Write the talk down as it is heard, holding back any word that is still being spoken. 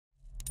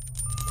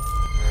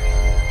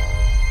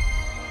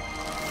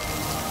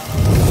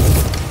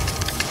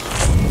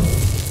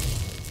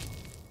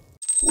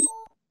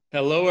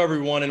Hello,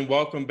 everyone, and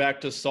welcome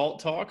back to SALT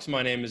Talks.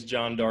 My name is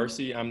John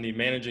Darcy. I'm the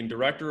Managing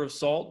Director of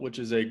SALT, which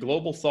is a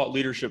global thought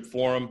leadership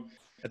forum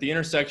at the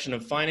intersection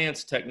of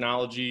finance,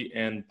 technology,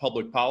 and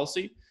public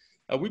policy.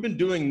 We've been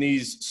doing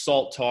these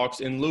SALT Talks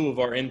in lieu of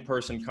our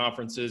in-person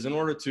conferences in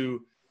order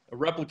to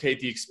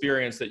replicate the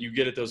experience that you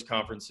get at those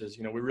conferences.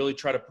 We really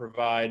try to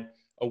provide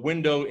a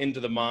window into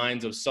the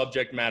minds of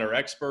subject matter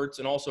experts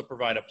and also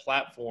provide a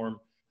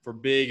platform for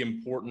big,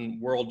 important,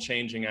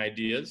 world-changing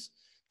ideas.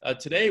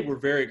 Today, we're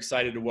very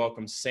excited to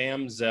welcome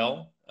Sam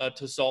Zell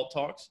to SALT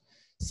Talks.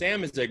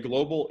 Sam is a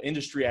global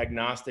industry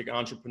agnostic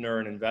entrepreneur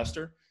and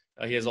investor.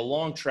 He has a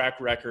long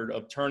track record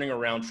of turning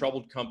around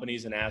troubled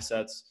companies and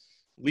assets,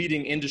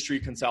 leading industry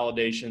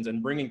consolidations,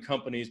 and bringing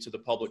companies to the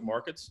public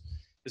markets.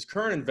 His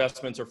current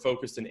investments are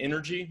focused in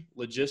energy,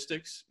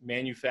 logistics,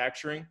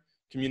 manufacturing,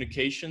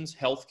 communications,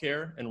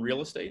 healthcare, and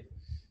real estate.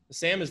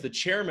 Sam is the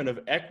chairman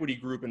of Equity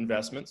Group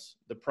Investments,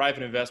 the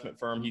private investment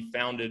firm he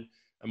founded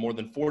more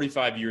than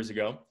 45 years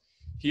ago.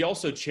 He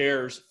also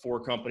chairs 4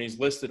 companies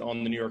listed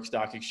on the New York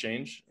Stock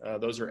Exchange.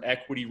 Those are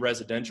Equity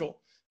Residential,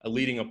 a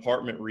leading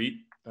apartment REIT,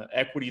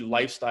 Equity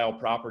Lifestyle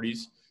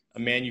Properties, a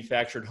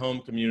manufactured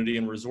home community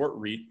and resort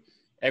REIT,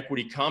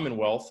 Equity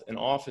Commonwealth, an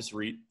office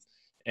REIT,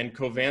 and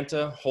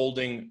Covanta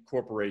Holding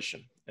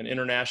Corporation, an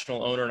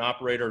international owner and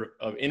operator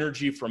of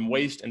energy from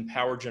waste and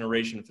power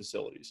generation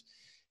facilities.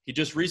 He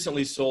just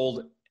recently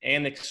sold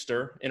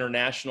Anixter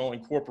International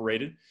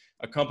Incorporated,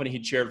 a company he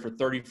chaired for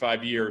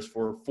 35 years,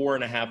 for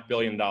 $4.5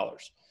 billion.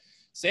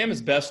 Sam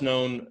is best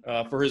known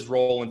for his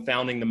role in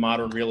founding the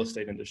modern real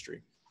estate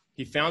industry.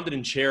 He founded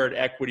and chaired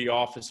Equity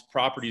Office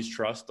Properties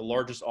Trust, the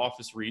largest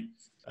office REIT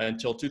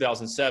until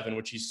 2007,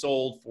 which he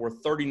sold for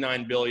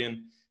 $39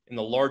 billion in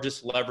the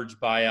largest leveraged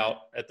buyout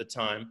at the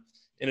time.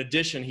 In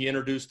addition, he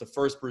introduced the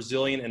first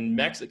Brazilian and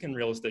Mexican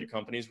real estate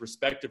companies,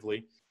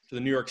 respectively, to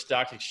the New York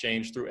Stock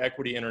Exchange through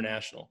Equity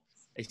International,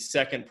 a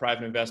second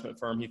private investment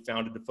firm he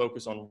founded to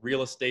focus on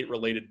real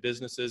estate-related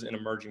businesses in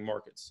emerging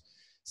markets.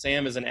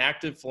 Sam is an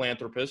active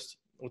philanthropist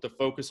with a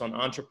focus on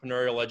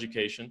entrepreneurial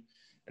education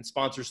and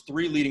sponsors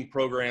 3 leading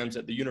programs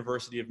at the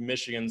University of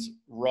Michigan's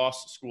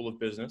Ross School of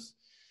Business,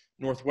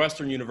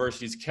 Northwestern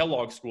University's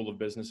Kellogg School of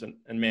Business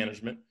and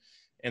Management,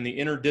 and the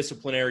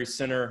Interdisciplinary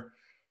Center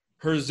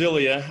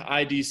Herzliya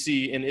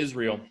IDC in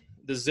Israel.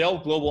 The Zell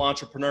Global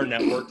Entrepreneur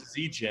Network,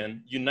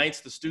 ZGen,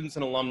 unites the students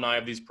and alumni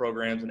of these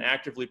programs and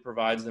actively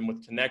provides them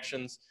with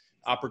connections,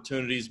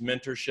 opportunities,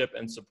 mentorship,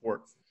 and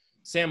support.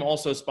 Sam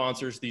also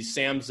sponsors the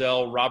Sam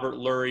Zell Robert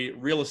Lurie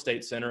Real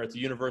Estate Center at the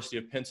University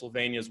of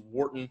Pennsylvania's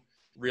Wharton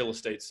Real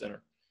Estate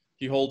Center.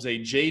 He holds a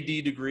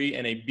JD degree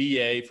and a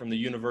BA from the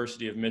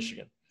University of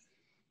Michigan.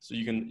 So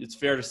it's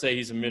fair to say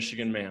he's a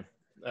Michigan man.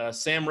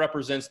 Sam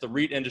represents the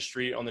REIT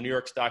industry on the New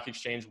York Stock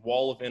Exchange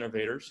Wall of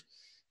Innovators.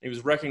 He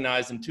was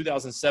recognized in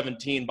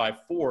 2017 by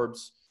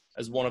Forbes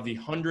as one of the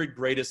 100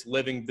 greatest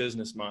living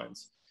business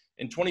minds.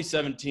 In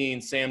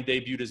 2017, Sam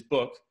debuted his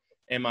book,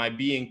 Am I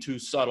Being Too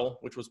Subtle?,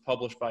 which was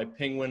published by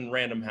Penguin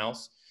Random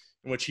House,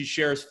 in which he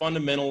shares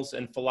fundamentals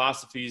and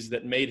philosophies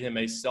that made him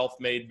a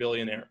self-made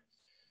billionaire.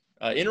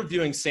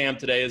 Interviewing Sam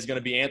today is going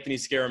to be Anthony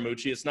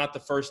Scaramucci. It's not the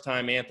first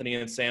time Anthony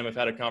and Sam have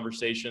had a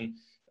conversation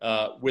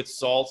with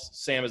SALT.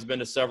 Sam has been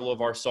to several of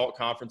our SALT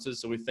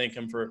conferences, so we thank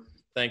him for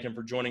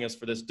joining us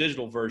for this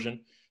digital version.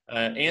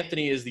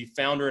 Anthony is the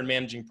founder and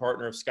managing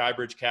partner of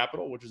Skybridge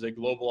Capital, which is a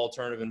global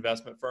alternative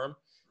investment firm,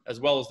 as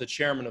well as the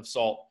chairman of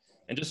SALT.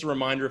 And just a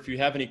reminder, if you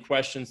have any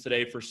questions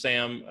today for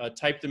Sam,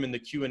 type them in the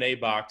Q&A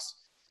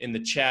box in the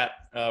chat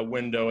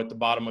window at the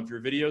bottom of your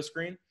video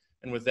screen.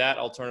 And with that,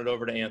 I'll turn it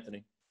over to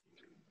Anthony.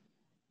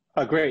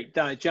 Great.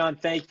 John,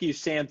 thank you.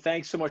 Sam,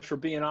 thanks so much for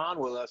being on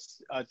with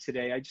us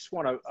today. I just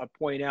want to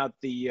point out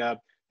there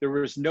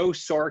was no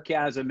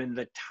sarcasm in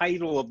the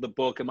title of the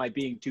book, Am I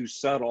Being Too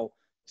Subtle?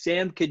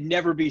 Sam could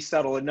never be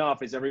subtle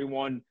enough, as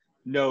everyone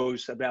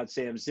knows about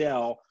Sam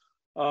Zell.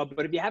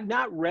 But if you have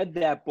not read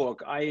that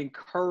book, I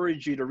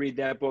encourage you to read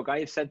that book. I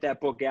have sent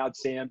that book out,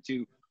 Sam,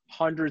 to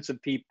hundreds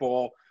of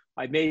people.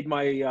 I made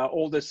my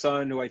oldest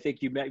son, who I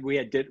think you met, we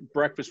had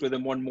breakfast with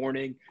him one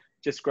morning,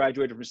 just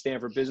graduated from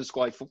Stanford Business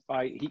School.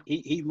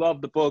 He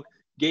loved the book,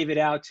 gave it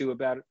out to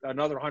about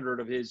another 100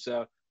 of his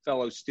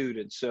fellow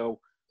students. So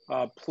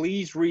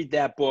please read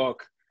that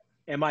book,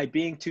 Am I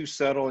Being Too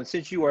Subtle? And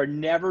since you are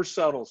never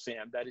subtle,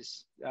 Sam, that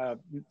is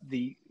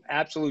the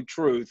absolute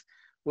truth,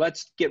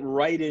 let's get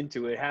right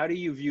into it. How do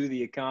you view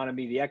the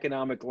economy, the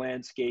economic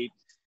landscape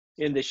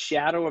in the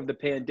shadow of the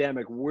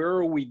pandemic? Where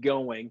are we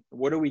going?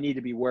 What do we need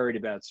to be worried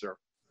about, sir?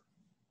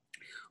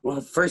 Well,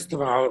 first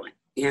of all,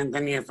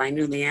 Anthony, if I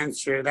knew the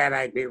answer to that,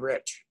 I'd be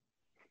rich.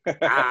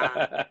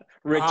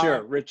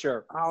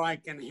 Richer. All I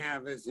can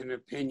have is an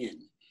opinion.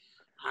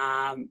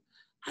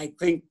 I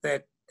think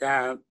that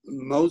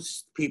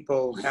most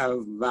people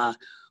have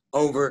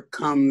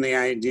overcome the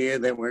idea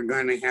that we're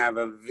going to have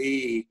a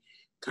V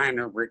kind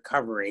of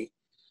recovery.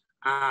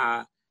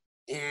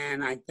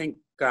 And I think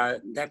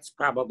that's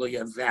probably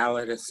a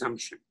valid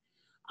assumption.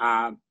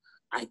 I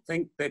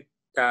think that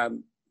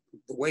the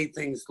way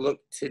things look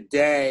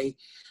today,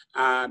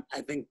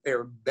 I think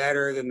they're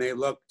better than they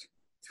looked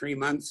 3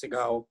 months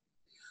ago,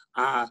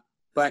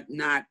 but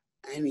not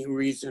any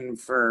reason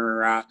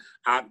for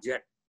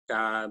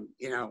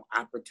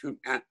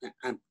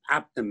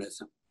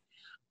optimism.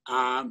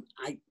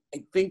 I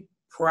think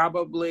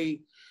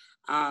probably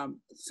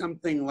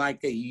something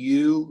like a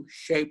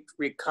U-shaped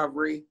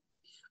recovery.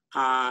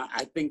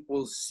 I think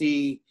we'll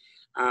see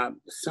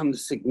some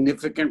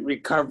significant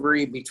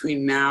recovery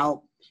between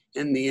now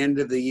and the end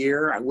of the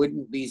year. I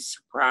wouldn't be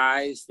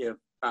surprised if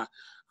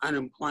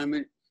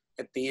unemployment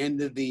at the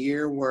end of the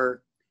year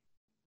were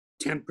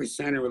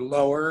 10% or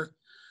lower.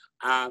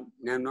 Now,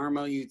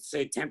 normally you'd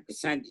say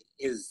 10%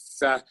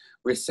 is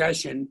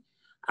recession.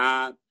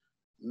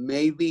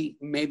 Maybe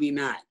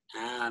not.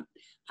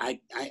 I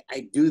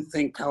do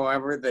think,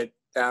 however, that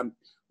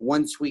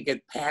once we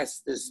get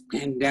past this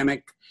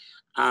pandemic,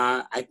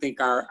 I think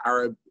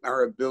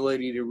our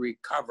ability to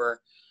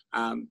recover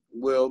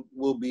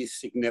will be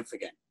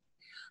significant.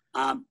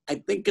 I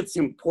think it's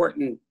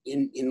important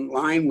in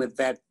line with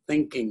that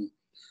thinking,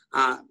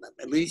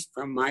 at least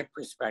from my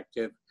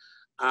perspective,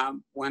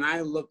 when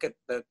I look at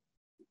the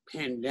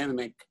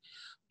pandemic,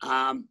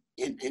 and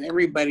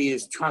everybody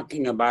is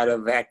talking about a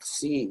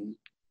vaccine,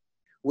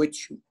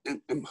 which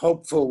I'm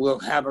hopeful we'll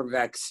have a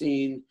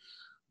vaccine,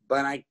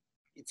 but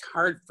it's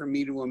hard for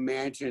me to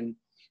imagine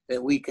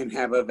that we can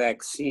have a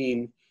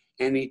vaccine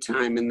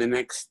anytime in the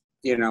next,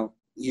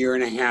 year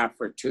and a half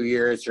or 2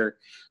 years, or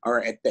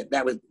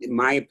that would, in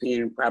my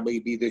opinion, probably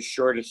be the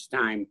shortest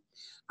time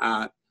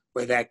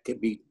where that could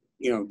be,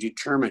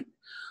 determined.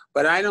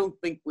 But I don't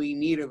think we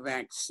need a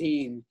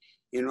vaccine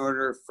in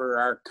order for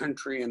our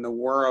country and the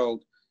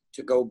world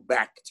to go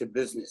back to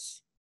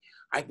business.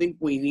 I think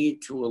we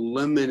need to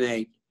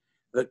eliminate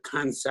the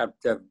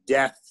concept of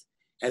death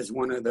as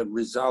one of the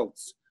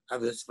results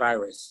of this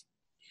virus.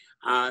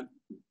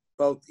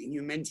 Both,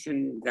 you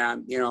mentioned,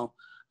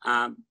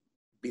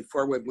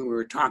 before when we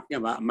were talking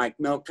about Mike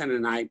Milken,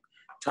 and I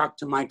talked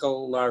to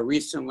Michael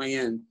recently,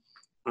 and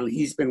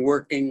he's been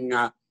working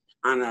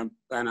on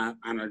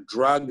a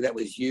drug that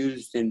was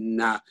used in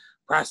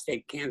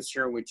prostate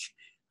cancer, which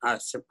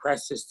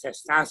suppresses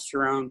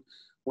testosterone,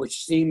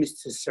 which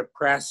seems to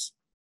suppress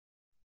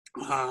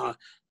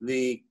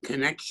the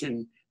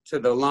connection to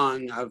the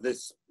lung of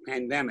this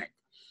pandemic.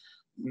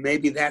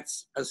 Maybe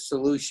that's a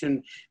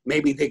solution.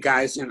 Maybe the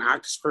guys in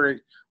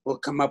Oxford will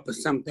come up with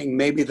something.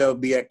 Maybe there'll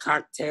be a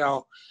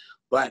cocktail.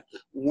 But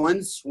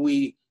once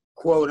we,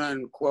 quote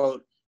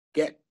unquote,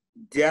 get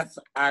death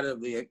out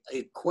of the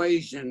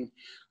equation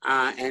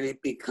and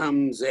it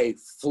becomes a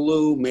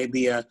flu,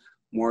 maybe a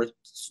more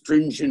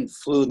stringent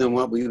flu than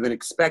what we've been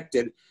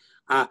expected,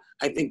 I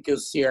think you'll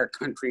see our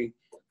country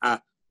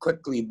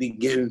quickly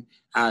begin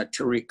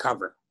to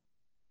recover.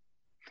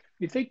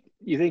 You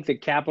think the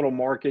capital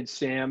markets,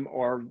 Sam,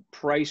 are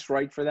priced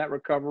right for that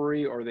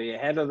recovery? Are they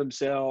ahead of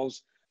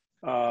themselves?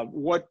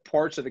 What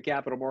parts of the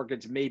capital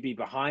markets may be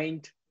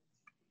behind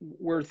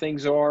where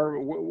things are?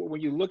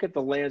 When you look at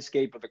the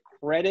landscape of the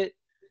credit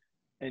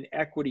and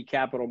equity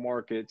capital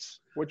markets,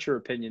 what's your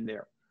opinion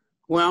there?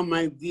 Well,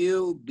 my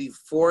view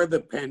before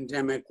the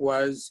pandemic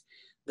was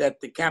that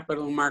the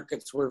capital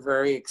markets were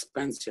very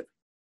expensive.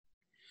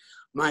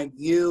 My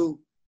view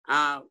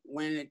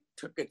when it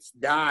took its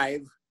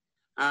dive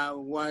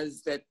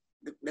was that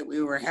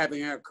we were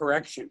having a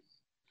correction.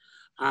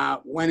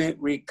 When it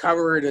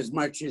recovered as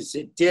much as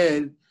it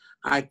did,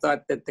 I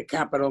thought that the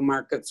capital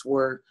markets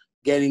were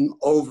getting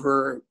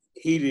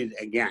overheated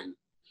again.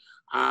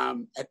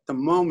 At the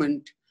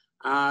moment,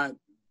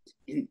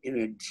 in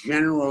a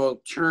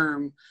general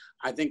term,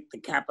 I think the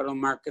capital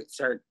markets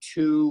are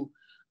too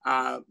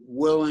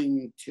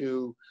willing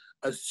to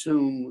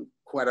assume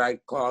what I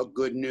call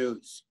good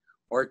news,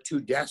 or too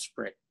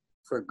desperate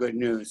for good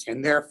news.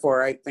 And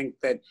therefore, I think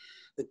that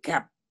the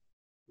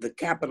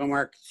capital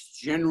markets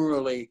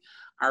generally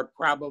are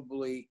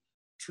probably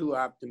too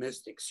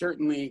optimistic.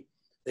 Certainly,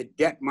 the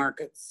debt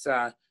markets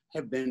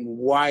have been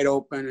wide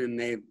open,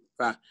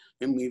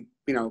 and we've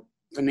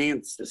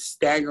financed a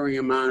staggering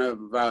amount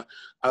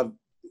of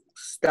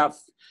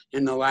stuff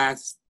in the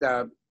last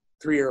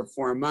 3 or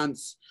 4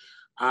 months.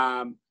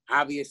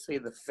 Obviously,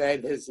 the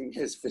Fed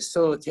has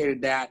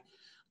facilitated that,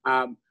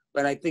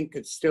 but I think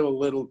it's still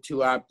a little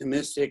too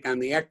optimistic. On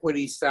the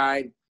equity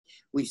side,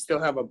 we still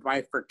have a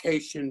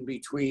bifurcation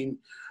between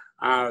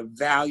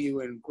value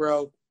and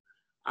growth.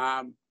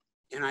 And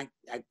I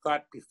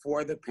thought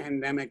before the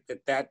pandemic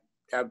that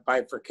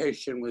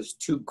bifurcation was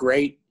too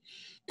great,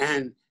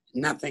 and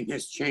nothing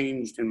has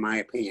changed in my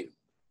opinion.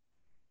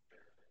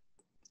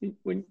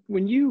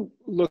 When you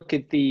look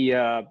at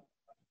the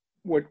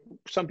what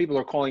some people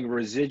are calling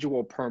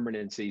residual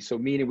permanency, so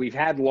meaning we've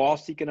had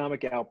lost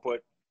economic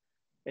output,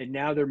 and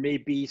now there may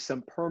be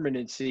some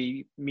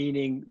permanency,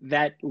 meaning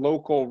that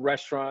local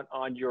restaurant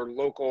on your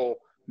local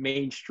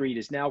main street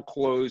is now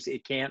closed,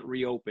 it can't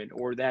reopen,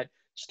 or that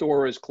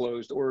store is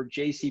closed, or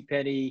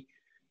JCPenney,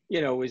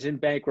 is in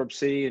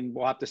bankruptcy, and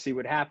we'll have to see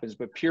what happens.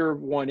 But Pier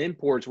 1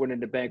 Imports went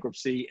into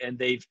bankruptcy and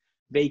they've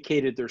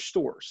vacated their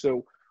store.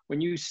 So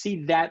when you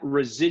see that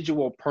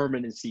residual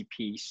permanency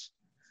piece,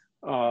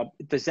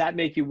 Does that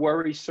make you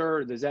worry,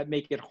 sir? Does that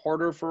make it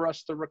harder for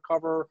us to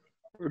recover?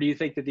 Or do you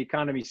think that the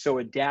economy is so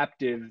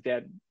adaptive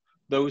that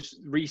those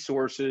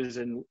resources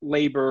and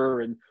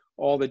labor and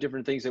all the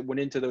different things that went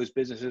into those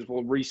businesses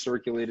will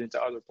recirculate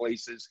into other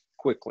places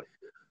quickly?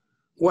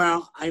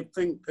 Well, I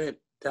think that,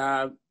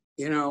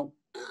 you know,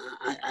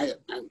 I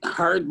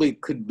hardly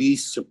could be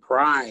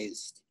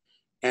surprised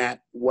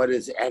at what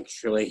has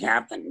actually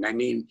happened. I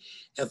mean,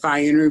 if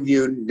I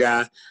interviewed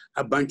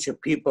a bunch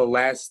of people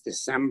last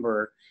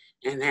December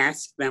and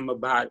asked them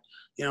about,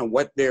 you know,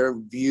 what their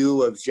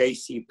view of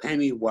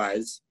JCPenney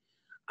was,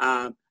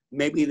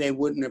 maybe they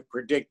wouldn't have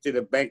predicted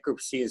a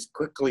bankruptcy as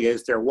quickly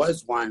as there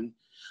was one,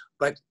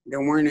 but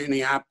there weren't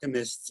any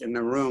optimists in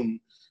the room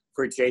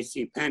for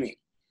JCPenney.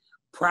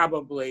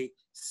 Probably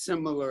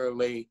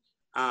similarly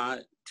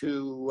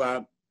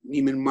to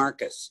Neiman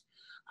Marcus.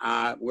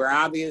 We're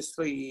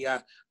obviously,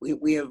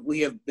 we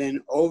have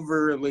been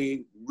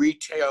overly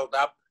retailed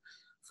up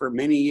for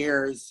many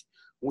years.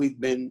 We've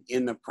been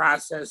in the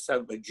process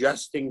of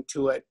adjusting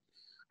to it.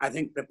 I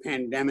think the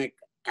pandemic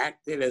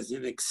acted as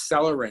an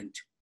accelerant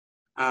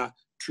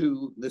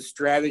to the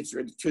strategy,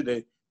 to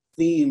the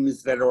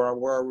themes that were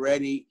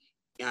already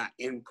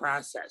in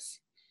process.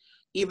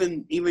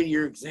 Even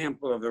your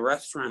example of the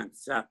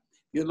restaurants,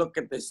 you look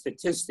at the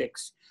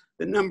statistics,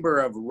 the number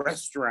of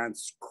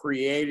restaurants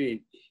created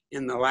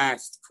in the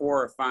last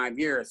 4 or 5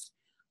 years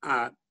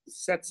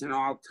sets an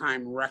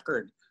all-time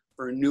record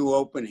for new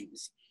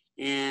openings.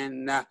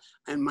 And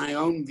my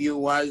own view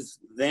was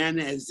then,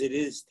 as it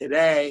is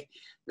today,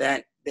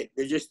 that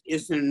there just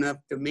isn't enough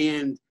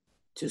demand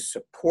to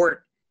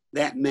support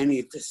that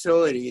many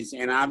facilities.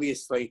 And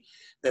obviously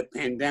the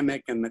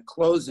pandemic and the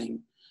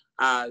closing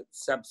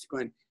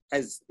subsequent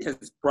has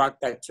brought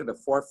that to the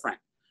forefront.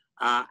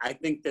 I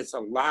think there's a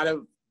lot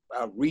of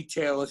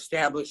retail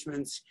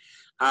establishments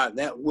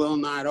that will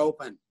not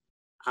open.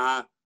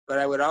 But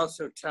I would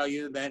also tell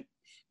you that,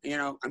 you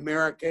know,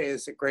 America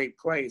is a great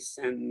place,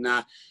 and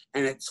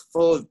it's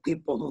full of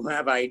people who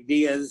have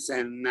ideas,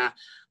 and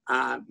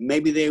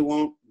maybe they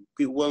won't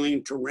be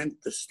willing to rent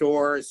the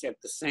stores at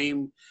the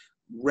same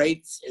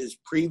rates as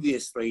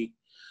previously,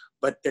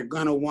 but they're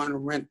going to want to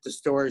rent the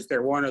stores.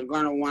 They're going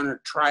to want to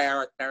try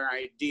out their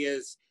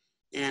ideas,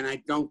 and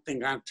I don't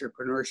think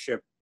entrepreneurship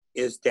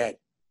is dead.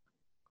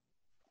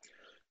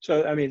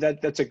 So, I mean,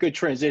 that's a good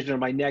transition to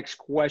my next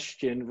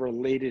question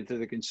related to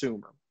the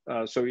consumer.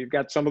 So you've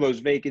got some of those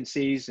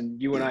vacancies,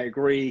 and you and I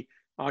agree,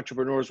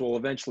 entrepreneurs will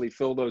eventually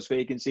fill those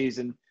vacancies.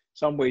 In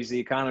some ways, the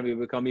economy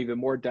will become even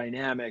more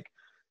dynamic,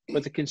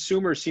 but the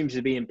consumer seems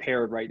to be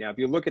impaired right now. If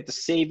you look at the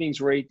savings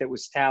rate that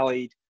was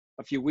tallied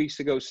a few weeks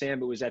ago,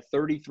 Sam, it was at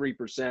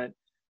 33%,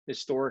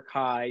 historic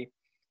high,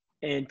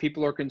 and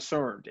people are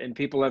concerned, and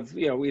people have,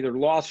 you know, either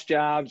lost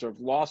jobs or have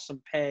lost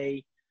some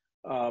pay.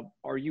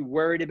 Are you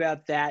worried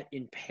about that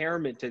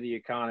impairment to the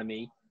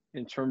economy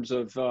in terms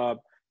of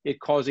it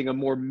causing a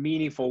more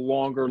meaningful,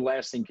 longer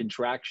lasting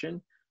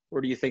contraction? Or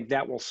do you think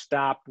that will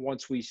stop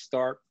once we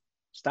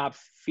stop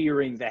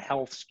fearing the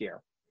health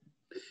scare?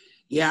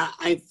 Yeah,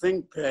 I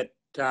think that,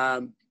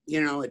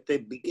 you know, at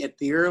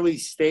the early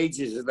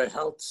stages of the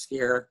health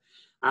scare,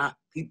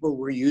 people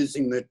were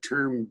using the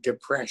term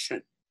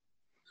depression.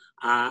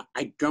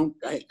 I don't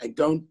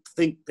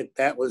think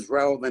that was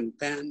relevant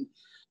then,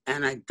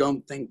 and I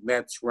don't think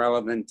that's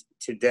relevant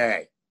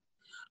today.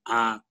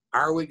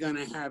 Are we going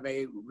to have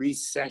a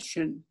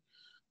recession?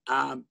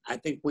 I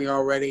think we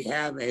already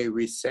have a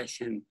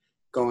recession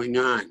going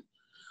on.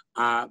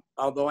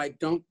 Although I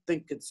don't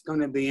think it's going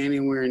to be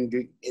anywhere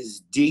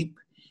as deep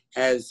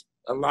as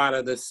a lot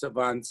of the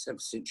savants have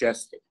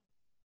suggested.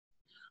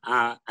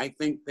 I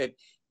think that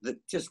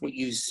just what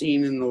you've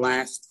seen in the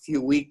last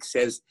few weeks,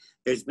 as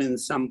there's been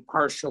some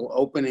partial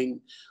opening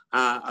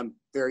of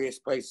various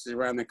places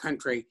around the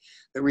country,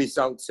 the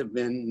results have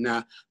been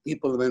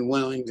people have been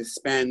willing to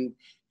spend,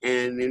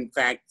 and in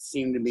fact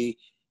seem to be,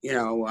 you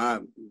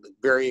know,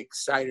 very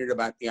excited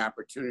about the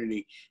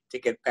opportunity to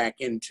get back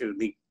into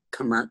the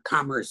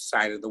commerce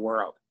side of the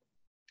world.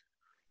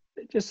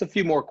 Just a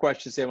few more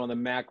questions, Sam, on the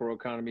macro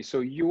economy.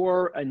 So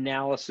your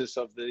analysis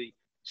of the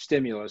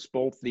stimulus,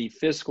 both the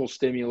fiscal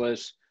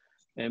stimulus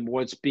and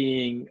what's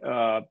being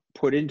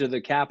put into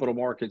the capital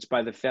markets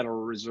by the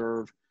Federal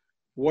Reserve,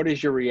 what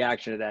is your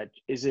reaction to that?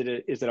 Is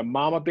it a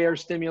mama bear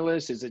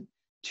stimulus? Is it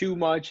too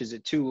much? Is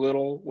it too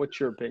little? What's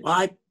your opinion?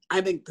 Well, I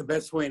think the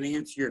best way to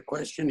answer your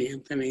question,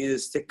 Anthony,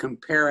 is to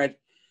compare it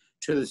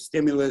to the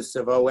stimulus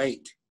of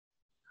 2008,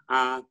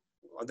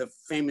 the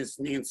famous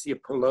Nancy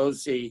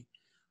Pelosi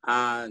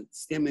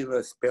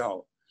stimulus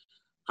bill,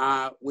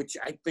 which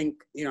I think,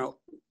 you know,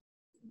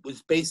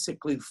 was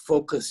basically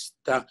focused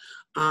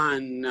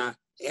on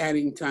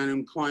adding to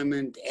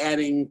unemployment,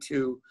 adding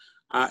to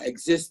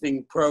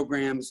existing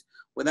programs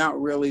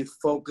without really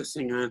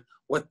focusing on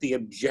what the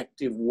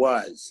objective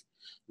was.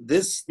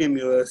 This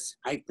stimulus,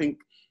 I think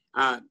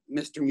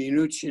Mr.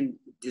 Mnuchin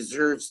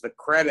deserves the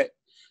credit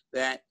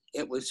that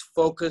it was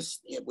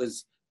focused. It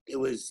was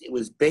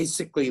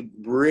basically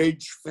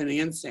bridge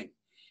financing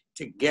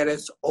to get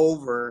us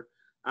over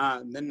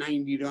the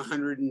 90 to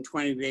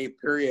 120 day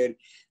period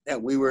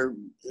that we were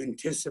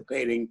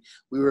anticipating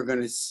we were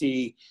going to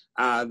see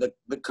the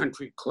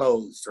country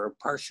closed or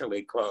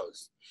partially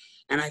closed.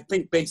 And I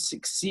think they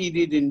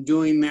succeeded in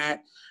doing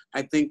that.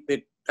 I think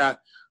that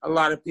a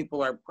lot of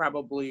people are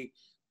probably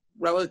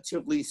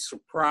relatively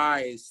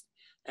surprised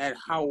at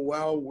how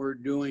well we're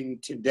doing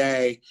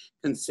today,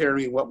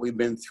 considering what we've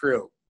been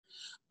through.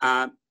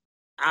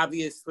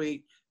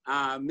 Obviously,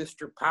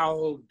 Mr.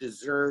 Powell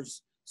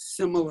deserves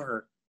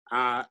similar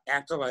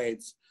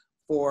accolades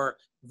for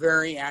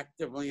very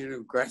actively and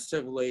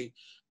aggressively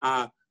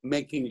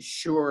making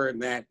sure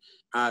that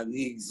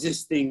the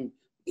existing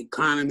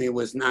economy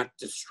was not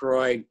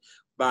destroyed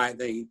by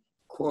the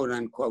quote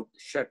unquote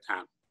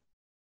shutdown.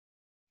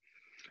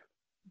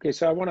 Okay,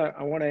 so I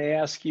want to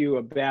ask you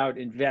about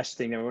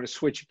investing. I want to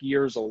switch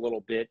gears a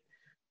little bit.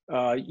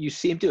 You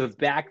seem to have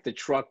backed the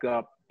truck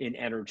up in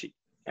energy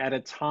at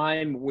a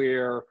time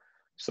where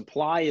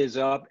supply is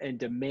up and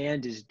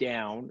demand is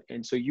down.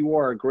 And so you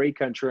are a great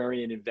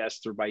contrarian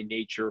investor by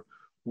nature.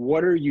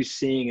 What are you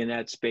seeing in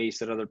that space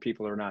that other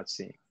people are not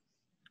seeing?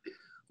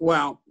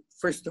 Well,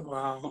 first of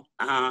all,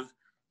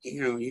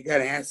 you got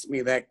to ask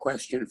me that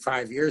question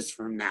 5 years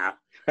from now.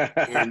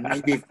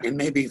 And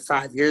maybe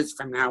 5 years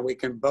from now, we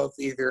can both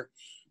either,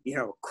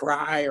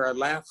 cry or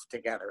laugh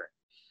together.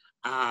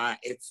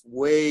 It's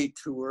way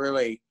too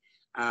early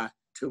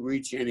to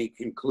reach any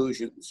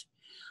conclusions.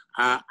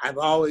 I've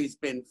always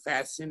been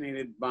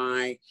fascinated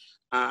by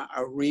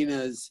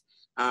arenas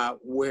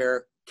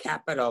where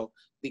capital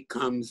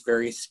becomes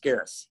very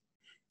scarce,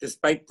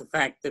 despite the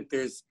fact that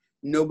there's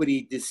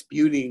nobody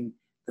disputing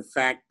the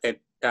fact that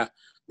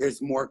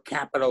there's more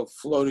capital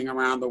floating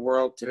around the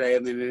world today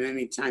than at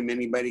any time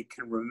anybody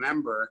can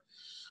remember.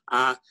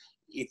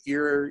 If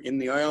you're in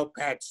the oil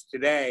patch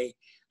today,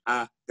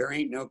 there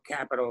ain't no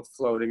capital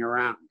floating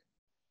around.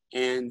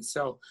 And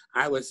so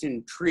I was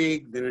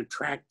intrigued and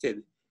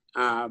attracted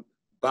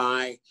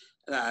by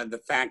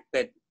the fact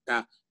that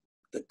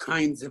the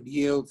kinds of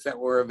yields that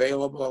were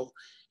available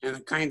and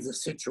the kinds of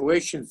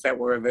situations that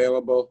were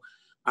available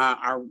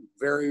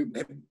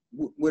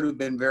would have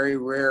been very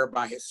rare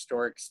by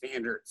historic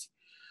standards.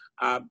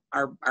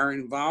 Our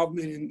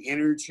involvement in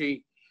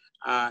energy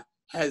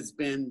has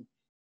been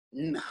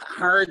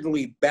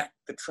hardly backed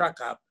the truck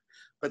up,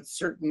 but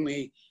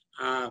certainly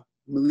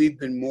we've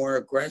been more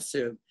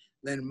aggressive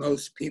than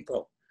most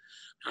people.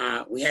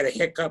 We had a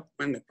hiccup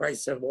when the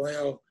price of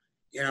oil,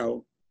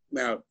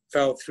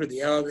 fell through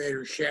the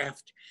elevator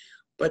shaft,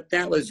 but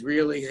that was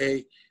really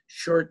a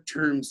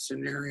short-term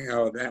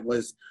scenario that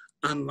was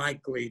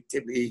unlikely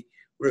to be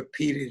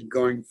repeated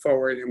going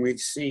forward. And we've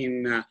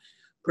seen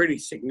pretty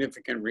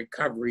significant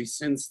recovery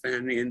since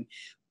then and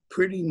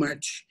pretty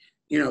much,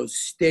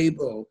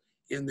 stable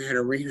in that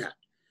arena.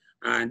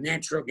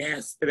 Natural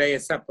gas today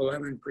is up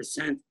 11%.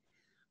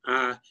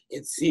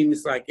 It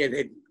seems like it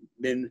had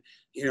been,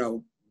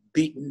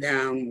 beaten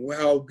down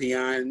well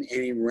beyond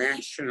any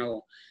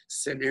rational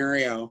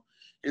scenario.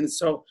 And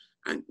so,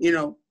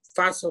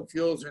 fossil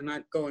fuels are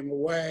not going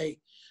away.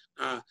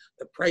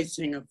 The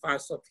pricing of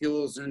fossil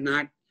fuels are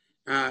not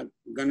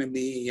going to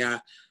be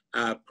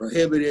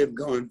prohibitive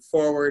going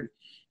forward.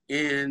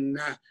 And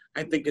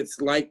I think it's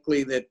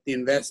likely that the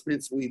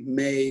investments we've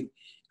made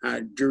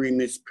during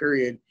this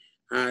period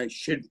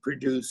should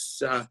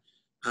produce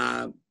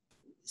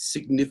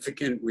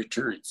significant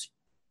returns.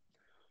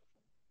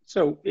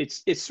 So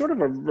it's sort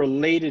of a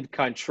related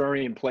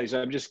contrarian place.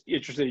 I'm just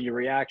interested in your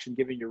reaction,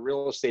 given your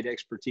real estate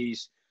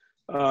expertise.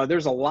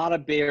 There's a lot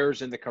of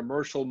bears in the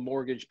commercial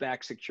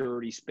mortgage-backed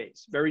security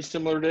space, very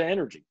similar to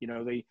energy.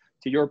 To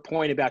your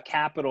point about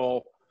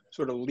capital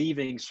sort of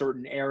leaving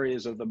certain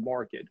areas of the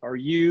market. Are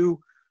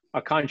you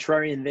a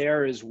contrarian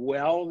there as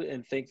well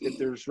and think that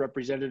there's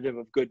representative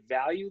of good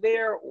value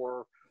there,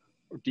 or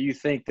do you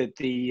think that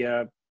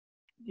the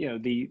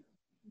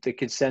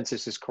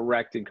consensus is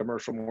correct in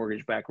commercial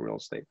mortgage-backed real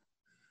estate?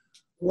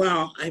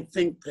 Well, I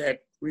think that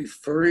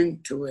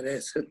referring to it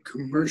as a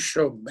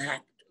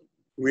commercial-backed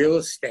real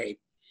estate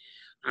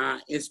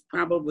is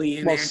probably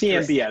inaccurate.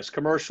 Well, CMBS,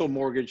 commercial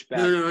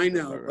mortgage-backed. No, I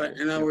know, but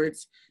in other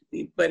words,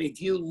 but if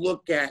you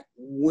look at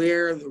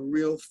where the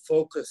real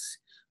focus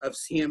of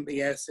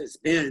CMBS has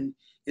been,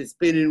 it's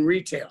been in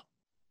retail.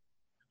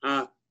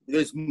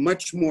 There's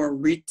much more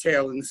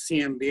retail in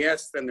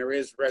CMBS than there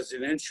is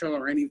residential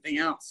or anything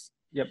else.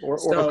 Yep, or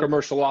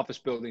commercial office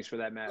buildings for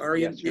that matter. Or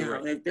yes,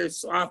 right.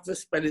 There's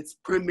office, but it's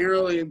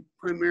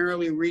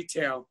primarily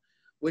retail,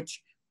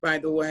 which, by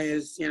the way,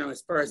 is,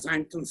 as far as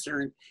I'm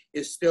concerned,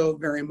 is still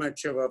very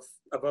much of a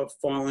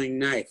falling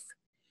knife.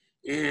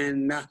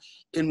 And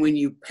when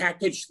you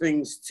package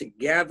things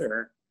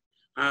together,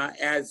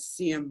 as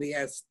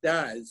CMBS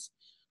does,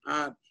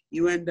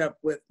 you end up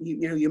with,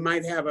 you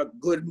might have a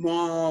good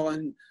mall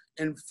and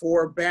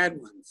four bad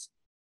ones.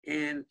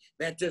 And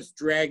that just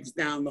drags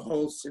down the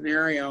whole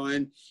scenario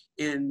and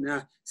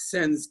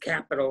sends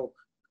capital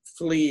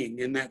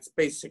fleeing. And that's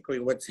basically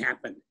what's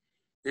happened.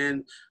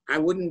 And I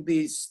wouldn't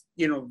be,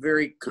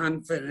 very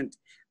confident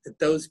that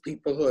those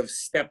people who have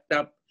stepped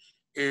up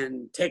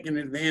and taking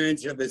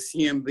advantage of the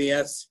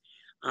CMBS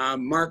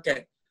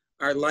market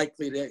are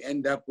likely to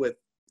end up with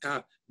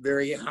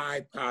very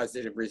high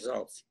positive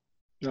results.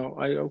 No,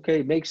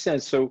 okay, makes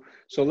sense. So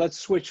let's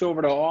switch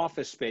over to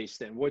office space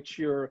then. What's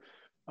your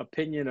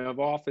opinion of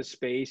office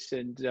space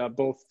and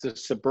both the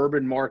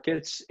suburban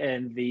markets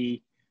and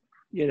the,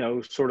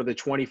 sort of the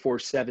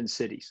 24/7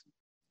 cities?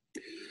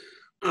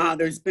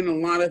 There's been a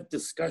lot of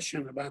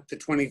discussion about the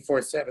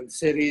 24/7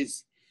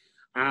 cities.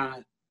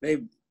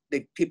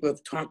 People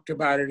have talked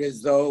about it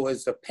as though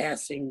as a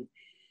passing,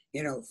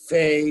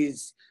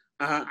 phase.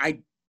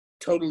 I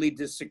totally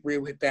disagree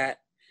with that.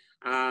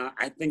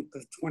 I think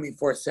the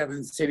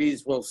 24/7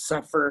 cities will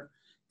suffer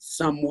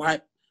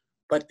somewhat,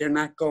 but they're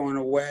not going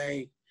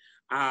away.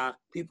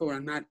 People are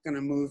not going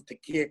to move to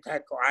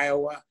Keokuk,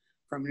 Iowa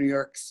from New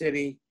York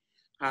City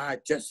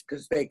just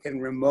because they can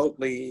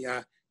remotely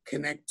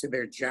connect to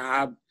their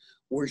job.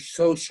 We're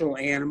social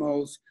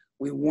animals.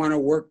 We want to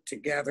work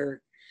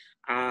together.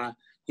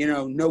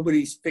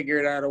 Nobody's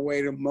figured out a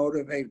way to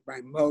motivate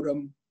by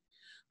modem.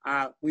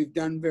 We've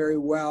done very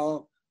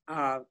well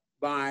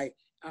by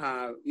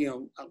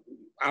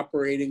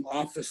operating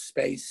office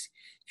space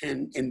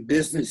and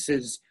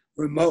businesses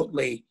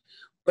remotely.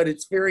 But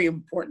it's very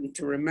important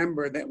to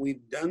remember that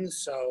we've done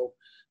so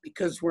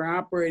because we're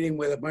operating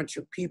with a bunch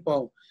of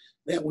people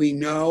that we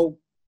know,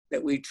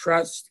 that we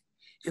trust,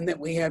 and that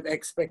we have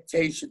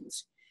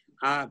expectations.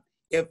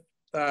 If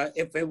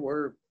it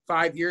were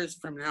 5 years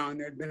from now and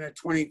there'd been a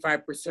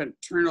 25%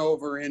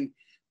 turnover in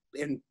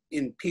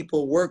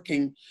people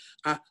working,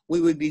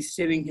 we would be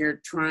sitting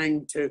here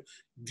trying to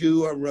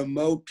do a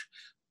remote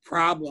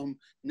problem,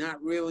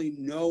 not really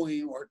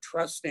knowing or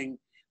trusting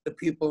the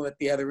people at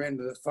the other end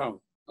of the phone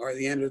or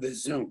the end of the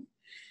Zoom.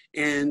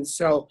 And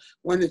so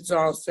when it's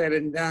all said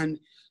and done,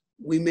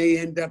 we may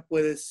end up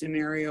with a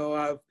scenario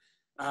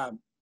of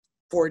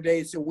 4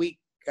 days a week.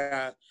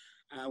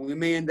 We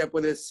may end up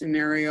with a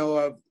scenario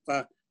of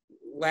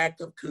lack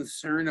of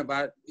concern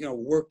about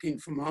working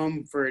from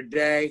home for a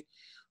day.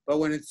 But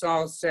when it's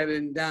all said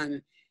and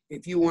done,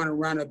 if you want to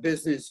run a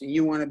business and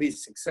you want to be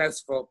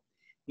successful,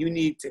 you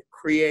need to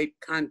create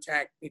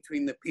contact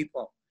between the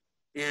people.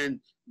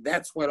 And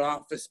that's what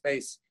office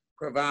space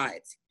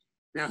provides.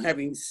 Now,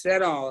 having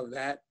said all of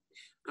that,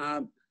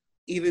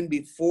 even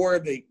before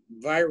the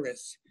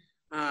virus,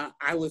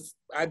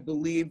 I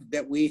believed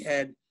that we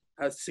had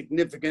a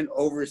significant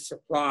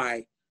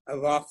oversupply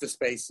of office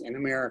space in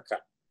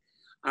America.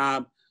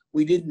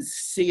 We didn't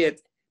see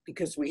it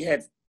because we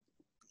had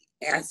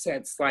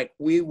assets like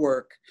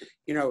WeWork,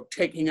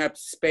 taking up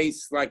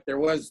space like there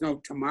was no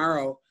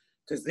tomorrow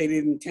because they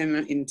didn't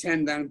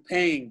intend on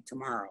paying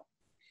tomorrow.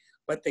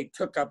 But they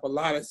took up a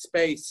lot of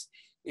space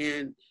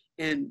and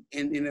in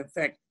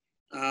effect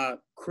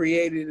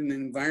created an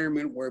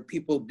environment where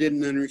people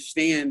didn't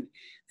understand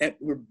that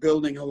we're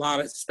building a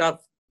lot of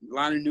stuff, a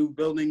lot of new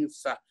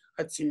buildings,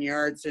 Hudson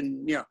Yards,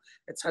 and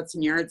it's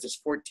Hudson Yards is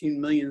 14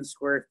 million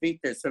square feet.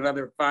 There's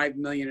another 5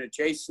 million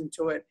adjacent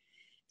to it.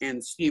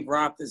 And Steve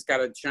Roth has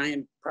got a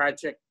giant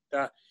project,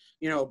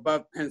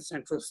 above Penn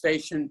Central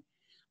Station.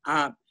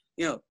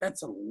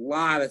 That's a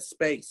lot of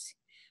space.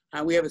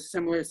 We have a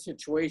similar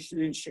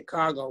situation in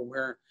Chicago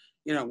where,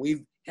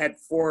 we've had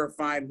 4 or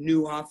 5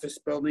 new office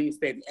buildings.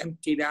 They've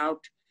emptied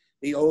out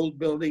the old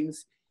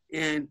buildings,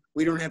 and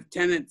we don't have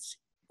tenants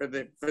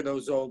for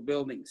those old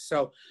buildings.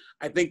 So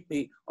I think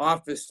the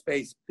office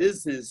space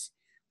business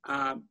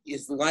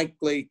is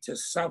likely to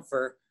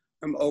suffer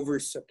from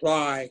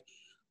oversupply,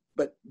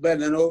 but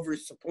an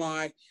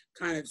oversupply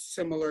kind of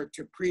similar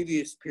to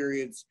previous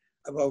periods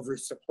of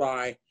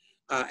oversupply,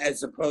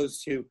 as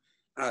opposed to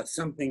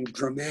something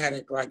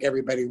dramatic like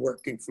everybody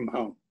working from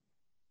home.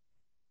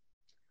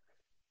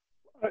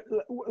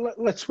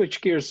 Let's switch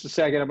gears a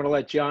second. I'm going to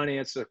let John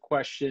answer a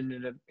question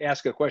and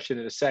ask a question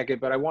in a second,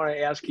 but I want to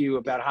ask you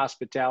about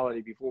hospitality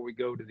before we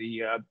go to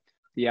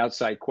the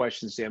outside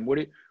questions, Sam. What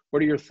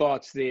are your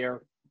thoughts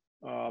there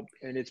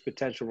and its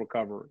potential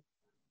recovery?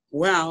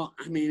 Well,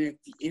 I mean,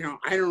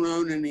 I don't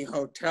own any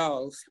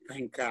hotels,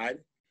 thank God.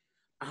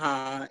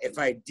 If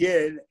I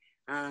did,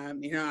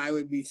 I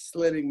would be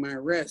slitting my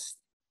wrists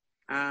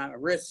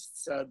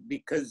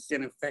because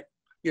in effect,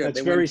 that's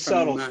very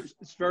subtle.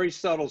 It's very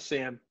subtle,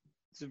 Sam.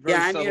 It's a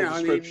very subtle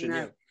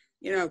description.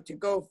 To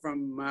go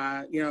from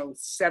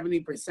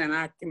 70%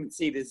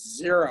 occupancy to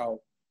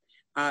 0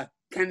 kind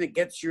of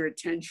gets your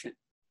attention,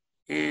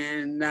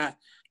 and I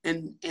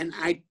and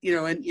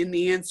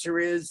the answer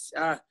is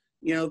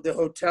the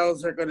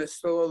hotels are going to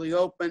slowly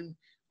open.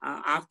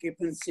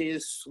 Occupancy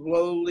is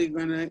slowly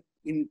going to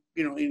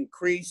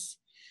increase,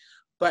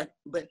 but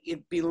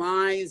it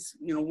belies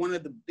one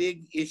of the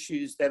big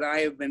issues that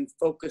I have been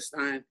focused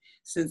on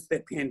since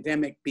the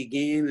pandemic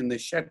began and the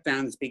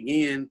shutdowns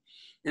began,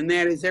 and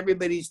that is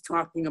everybody's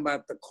talking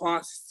about the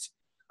costs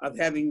of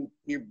having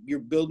your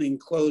building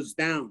closed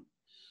down.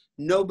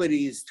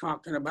 Nobody is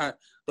talking about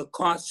the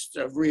costs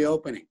of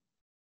reopening,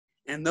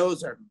 and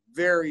those are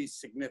very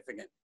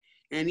significant.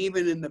 And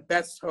even in the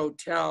best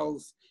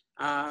hotels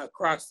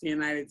across the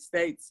United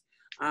States,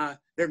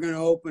 they're going to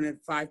open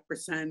at 5%,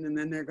 and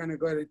then they're going to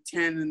go to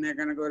 10, and they're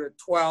going to go to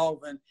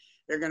 12, and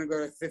they're going to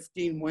go to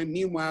 15, when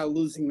meanwhile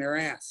losing their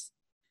ass.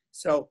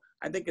 So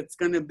I think it's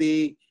going to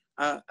be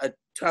a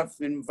tough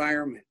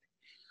environment.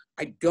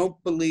 I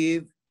don't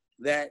believe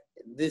that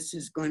this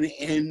is going to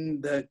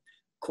end the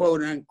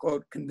quote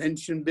unquote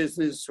convention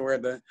business or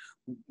the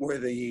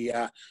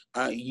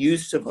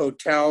use of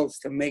hotels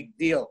to make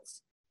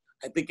deals.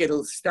 I think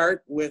it'll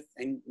start with,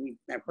 and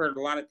I've heard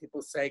a lot of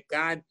people say,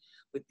 God,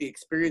 with the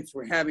experience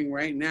we're having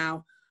right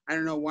now, I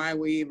don't know why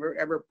we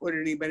ever put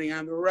anybody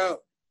on the road.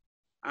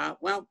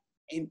 Well,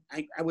 and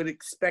I would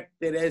expect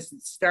that as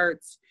it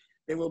starts,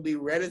 there will be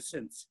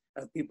reticence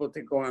of people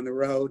to go on the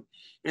road,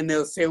 and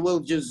they'll say,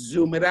 we'll just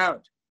Zoom it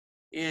out.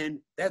 And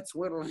that's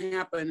what will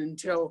happen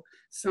until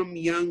some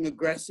young,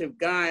 aggressive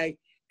guy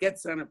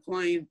gets on a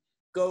plane,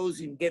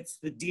 goes and gets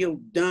the deal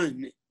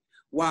done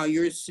while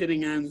you're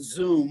sitting on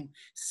Zoom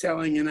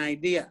selling an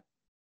idea.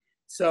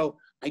 So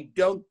I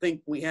don't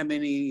think we have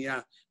any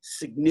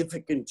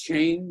significant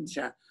change.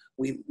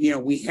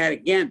 We had,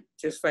 again,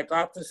 just like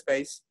office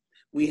space,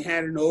 we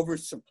had an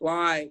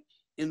oversupply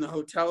in the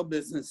hotel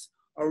business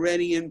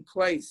already in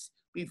place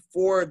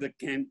before the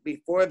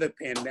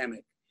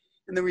pandemic.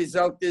 And the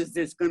result is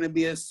there's going to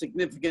be a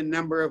significant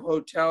number of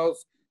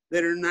hotels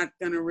that are not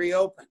going to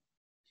reopen.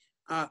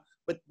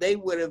 But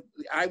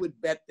I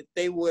would bet that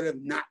they would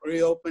have not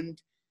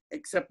reopened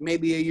except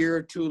maybe a year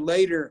or two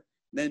later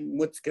than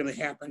what's going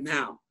to happen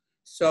now.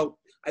 So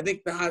I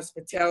think the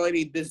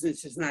hospitality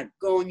business is not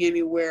going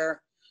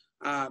anywhere.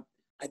 I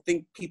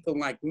think people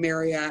like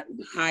Marriott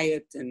and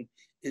Hyatt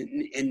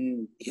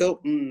and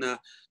Hilton,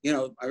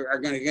 are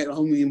going to get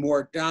only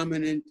more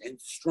dominant and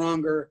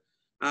stronger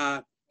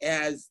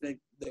as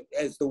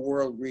the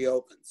world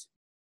reopens.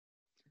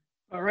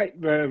 All right,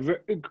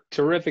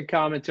 terrific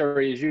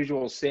commentary as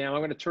usual, Sam. I'm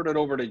going to turn it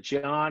over to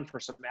John for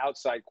some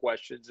outside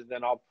questions, and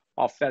then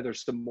I'll feather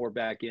some more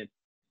back in.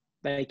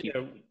 Thank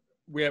you.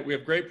 We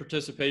have great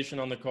participation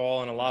on the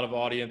call and a lot of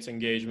audience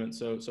engagement.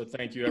 So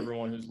thank you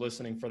everyone who's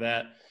listening for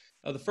that.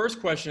 The first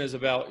question is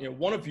about,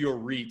 one of your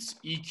REITs,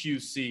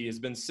 EQC, has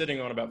been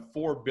sitting on about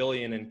 $4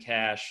 billion in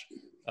cash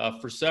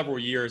for several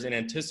years in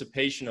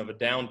anticipation of a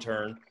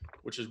downturn,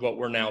 which is what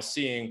we're now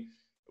seeing.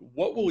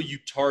 What will you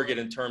target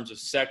in terms of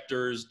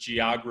sectors,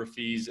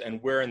 geographies,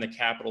 and where in the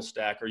capital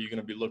stack are you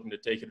going to be looking to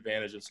take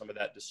advantage of some of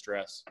that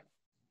distress?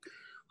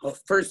 Well,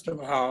 first of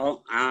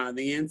all,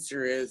 the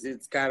answer is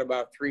it's got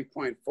about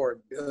 $3.4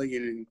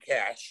 billion in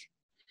cash.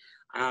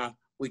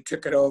 We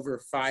took it over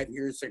 5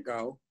 years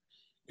ago,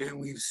 and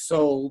we've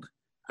sold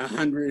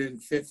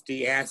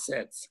 150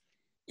 assets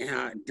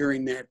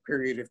during that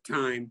period of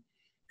time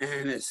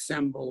and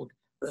assembled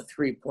the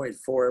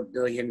 $3.4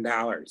 billion.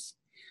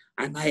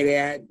 I might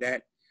add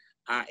that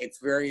it's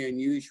very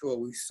unusual.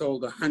 We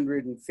sold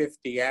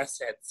 150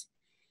 assets,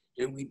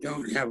 and we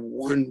don't have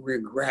one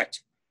regret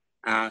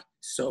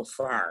so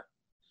far.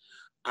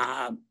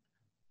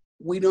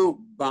 We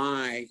don't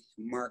buy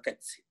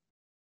markets.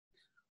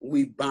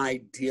 We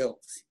buy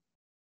deals.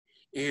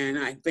 And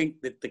I think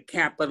that the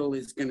capital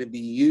is going to be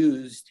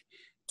used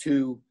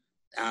to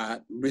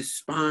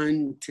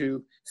respond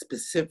to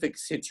specific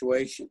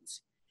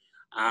situations.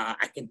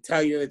 I can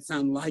tell you it's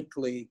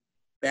unlikely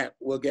that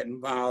we'll get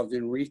involved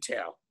in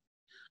retail.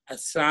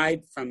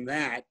 Aside from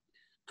that,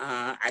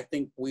 I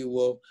think we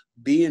will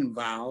be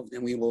involved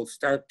and we will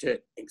start to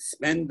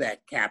expend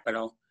that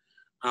capital.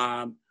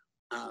 And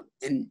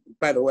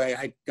by the way,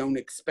 I don't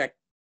expect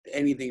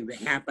anything to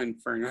happen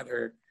for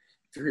another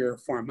 3 or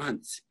 4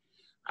 months.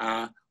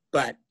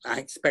 But I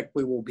expect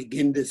we will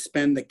begin to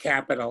spend the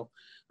capital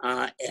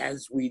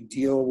as we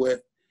deal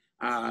with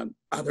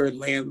other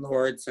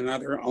landlords and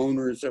other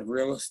owners of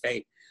real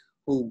estate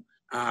who,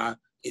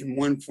 in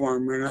one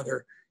form or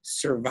another,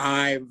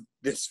 survive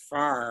this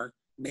far,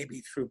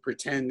 maybe through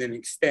pretend and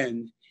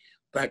extend.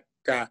 But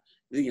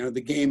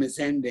the game is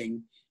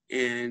ending,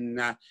 and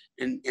I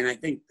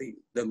think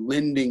the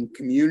lending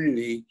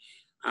community,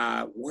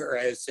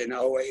 whereas in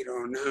 08,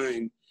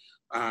 09,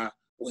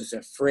 was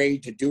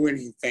afraid to do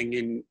anything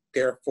and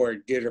therefore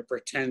did a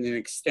pretend and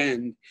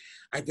extend,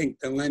 I think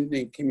the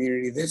lending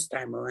community this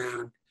time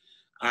around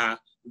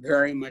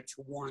very much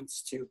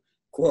wants to,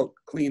 quote,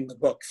 clean the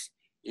books.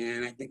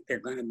 And I think there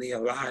are going to be a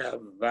lot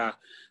of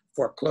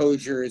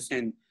foreclosures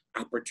and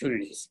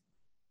opportunities.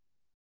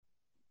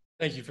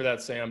 Thank you for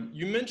that, Sam.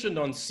 You mentioned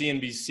on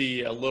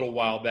CNBC a little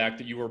while back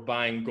that you were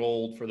buying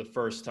gold for the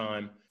first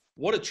time.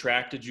 What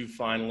attracted you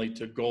finally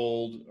to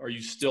gold? Are you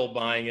still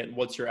buying it?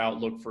 What's your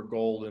outlook for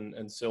gold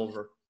and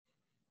silver?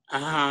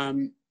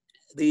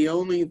 The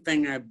only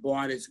thing I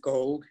bought is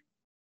gold.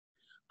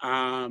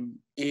 And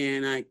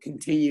I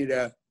continue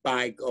to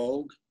buy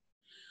gold.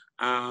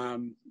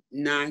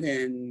 Not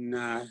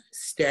in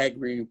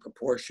staggering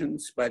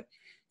proportions, but,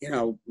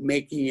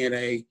 making it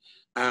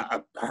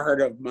a part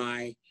of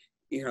my,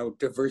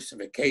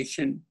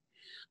 diversification.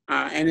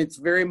 And it's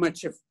very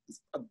much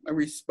a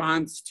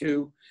response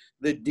to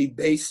the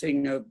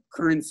debasing of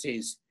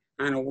currencies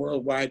on a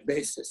worldwide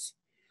basis.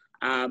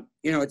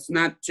 It's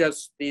not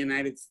just the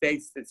United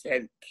States that's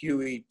had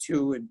QE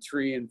 2 and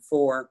 3 and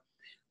 4,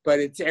 but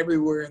it's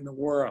everywhere in the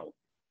world.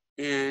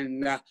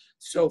 And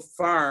so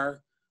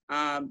far,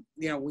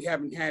 we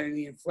haven't had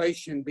any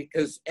inflation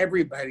because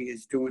everybody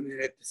is doing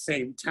it at the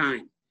same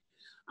time.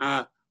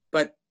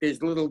 But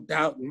there's little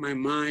doubt in my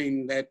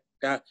mind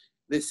that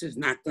this is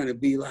not going to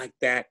be like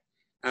that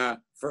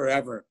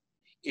forever.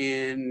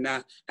 And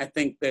I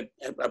think that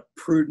a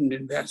prudent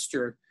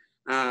investor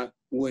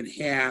would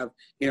have,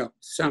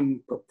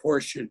 some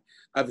proportion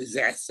of his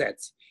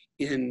assets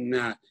in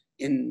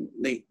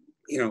the,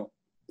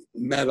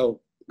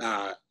 metal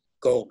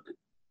gold.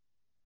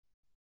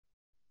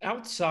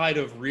 Outside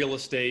of real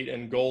estate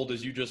and gold,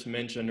 as you just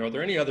mentioned, are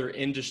there any other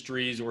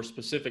industries or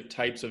specific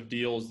types of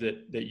deals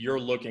that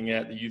you're looking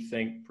at that you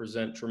think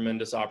present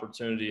tremendous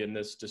opportunity in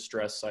this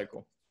distress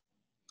cycle?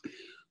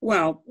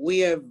 Well,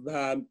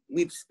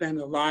 we've spent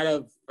a lot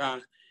of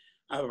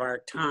our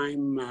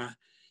time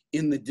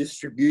in the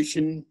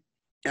distribution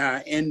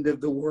end of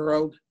the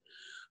world,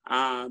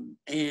 and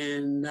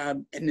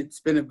it's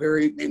been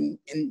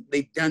and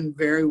they've done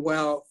very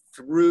well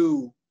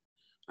through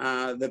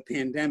the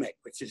pandemic,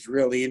 which is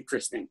really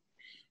interesting.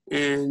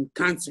 And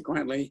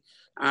consequently,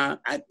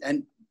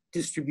 and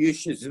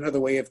distribution is another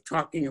way of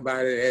talking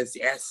about it as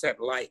asset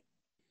light.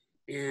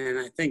 And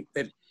I think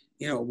that,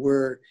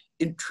 we're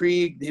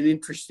intrigued and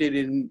interested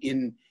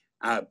in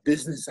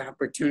business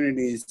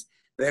opportunities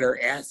that are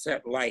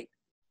asset light,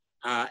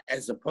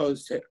 as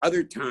opposed to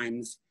other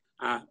times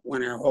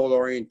when our whole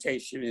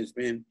orientation has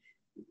been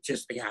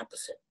just the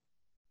opposite.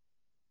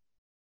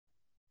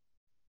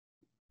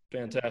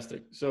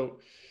 Fantastic. So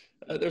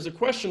there's a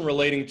question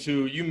relating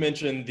to, you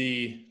mentioned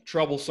the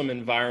troublesome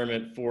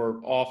environment for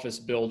office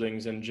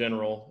buildings in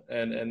general,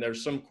 and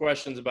there's some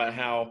questions about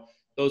how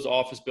those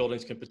office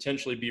buildings can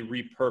potentially be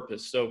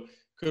repurposed. So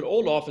could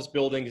old office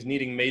buildings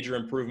needing major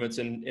improvements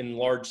in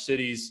large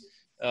cities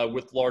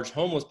with large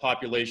homeless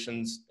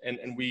populations,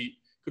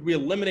 could we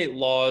eliminate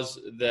laws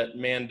that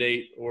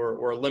mandate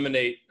or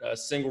eliminate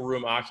single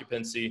room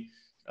occupancy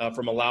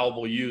from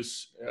allowable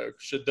use?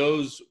 Should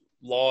those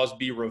laws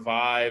be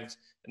revived,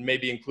 and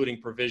maybe including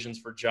provisions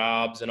for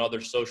jobs and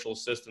other social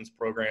assistance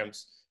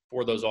programs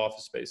for those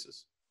office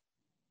spaces?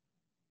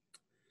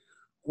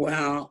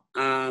 Well,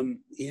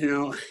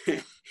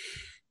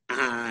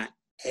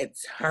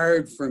 it's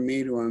hard for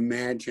me to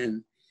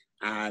imagine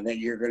that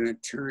you're going to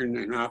turn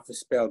an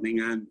office building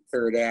on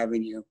 3rd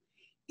Avenue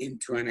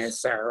into an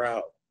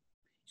SRO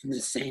in the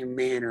same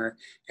manner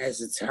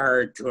as it's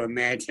hard to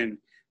imagine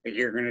that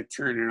you're going to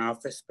turn an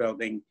office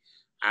building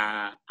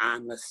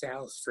on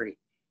LaSalle Street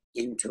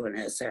into an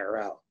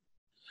SRO.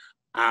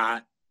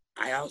 I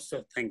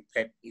also think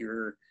that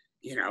you're,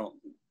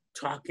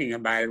 talking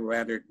about it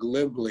rather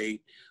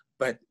glibly,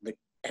 but the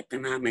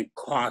economic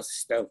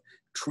cost of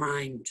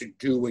trying to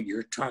do what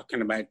you're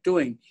talking about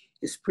doing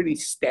is pretty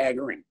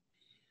staggering.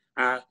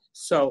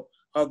 So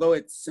although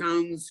it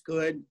sounds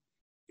good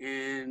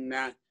and,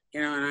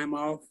 and I'm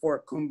all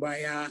for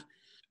kumbaya,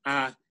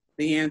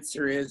 the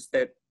answer is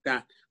that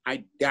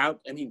I doubt,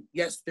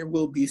 yes, there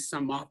will be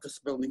some office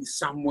buildings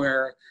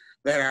somewhere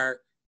that are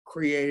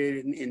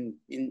created and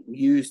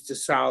used to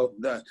solve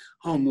the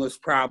homeless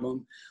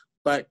problem,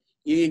 but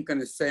you ain't going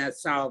to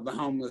solve the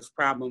homeless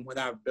problem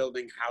without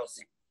building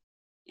housing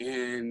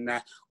and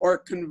or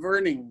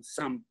converting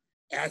some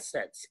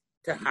assets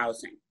to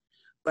housing.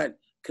 But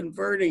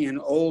converting an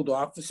old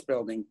office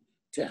building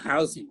to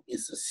housing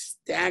is a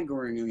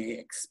staggeringly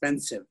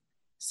expensive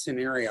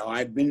scenario.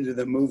 I've been to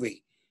the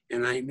movie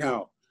and I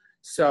know.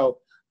 So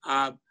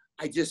I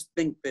just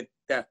think that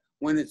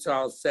when it's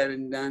all said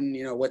and done,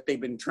 what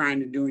they've been trying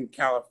to do in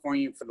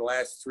California for the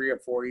last 3 or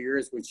 4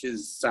 years, which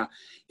is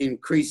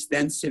increase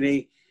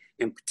density,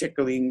 and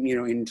particularly,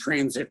 in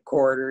transit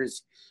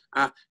corridors,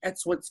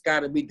 that's what's got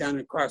to be done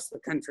across the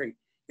country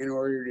in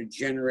order to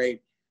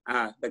generate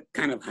the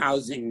kind of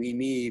housing we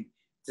need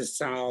to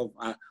solve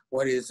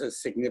what is a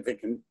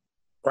significant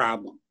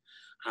problem.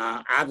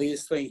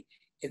 Obviously,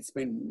 it's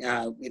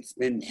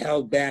been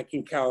held back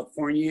in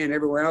California and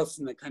everywhere else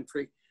in the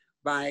country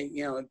by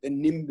the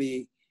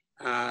NIMBY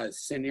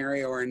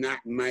scenario, or not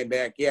in my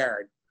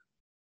backyard.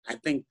 I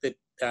think that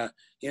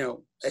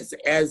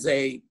as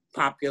a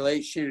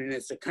population and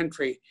as a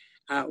country,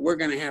 we're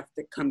going to have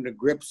to come to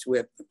grips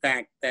with the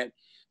fact that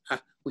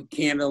we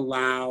can't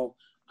allow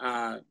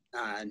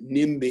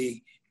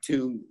NIMBY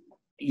to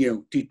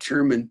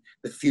determine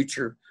the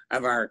future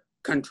of our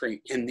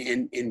country and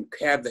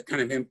have the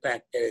kind of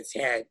impact that it's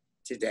had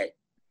today.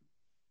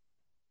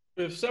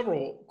 We have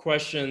several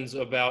questions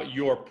about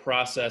your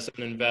process as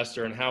an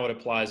investor and how it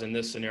applies in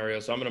this scenario.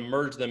 So I'm going to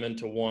merge them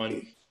into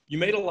one. You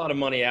made a lot of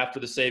money after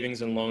the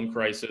savings and loan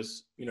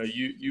crisis.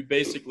 You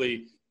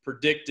basically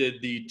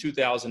predicted the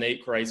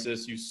 2008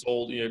 crisis. You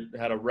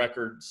had a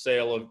record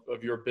sale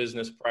of your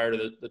business prior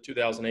to the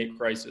 2008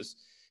 crisis.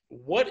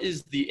 What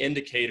is the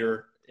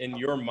indicator in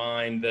your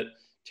mind that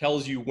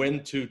tells you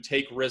when to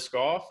take risk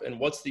off, and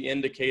what's the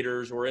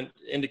indicators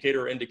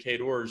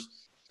indicators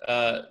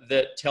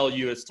that tell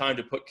you it's time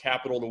to put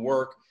capital to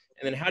work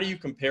And then how do you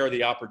compare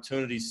the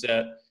opportunity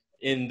set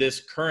in this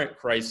current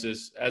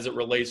crisis as it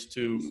relates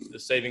to the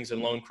savings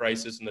and loan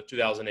crisis and the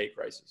 2008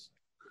 crisis?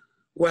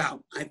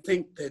 Well, I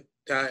think that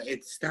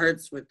it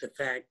starts with the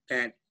fact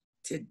that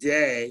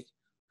today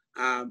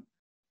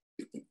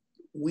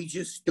we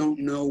just don't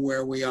know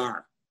where we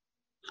are.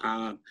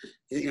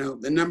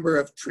 The number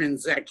of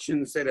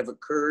transactions that have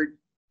occurred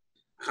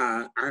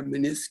are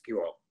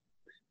minuscule.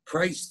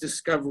 Price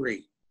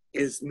discovery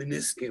is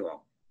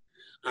minuscule.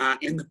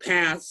 In the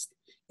past,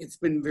 it's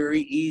been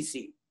very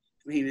easy.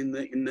 I mean, in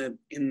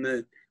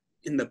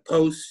the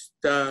post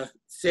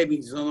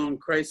savings and loan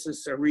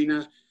crisis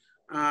arena,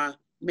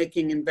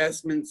 making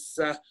investments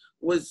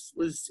was,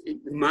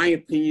 in my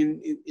opinion,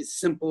 as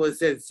simple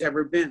as it's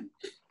ever been.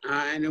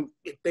 And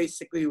it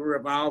basically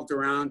revolved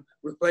around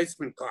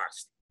replacement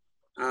cost.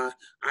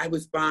 I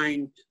was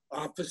buying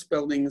office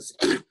buildings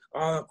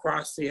all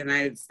across the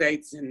United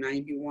States in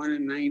 91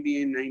 and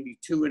 90 and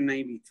 92 and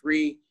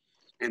 93,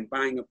 and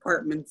buying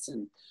apartments,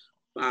 and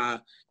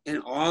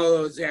all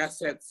those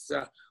assets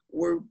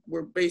were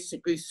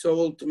basically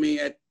sold to me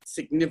at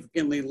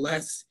significantly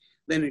less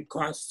than it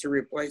costs to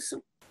replace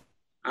them.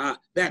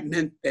 That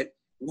meant that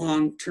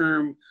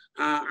long-term,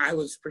 I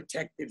was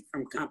protected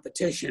from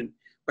competition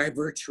by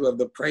virtue of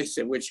the price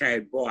at which I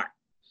had bought.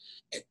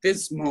 At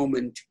this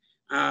moment,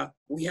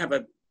 we have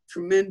a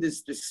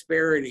tremendous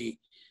disparity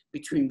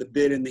between the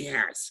bid and the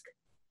ask.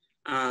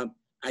 I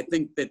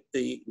think that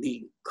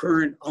the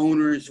current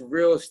owners of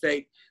real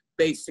estate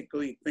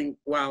basically think,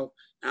 well,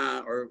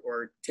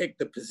 or take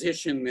the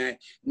position that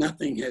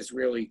nothing has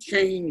really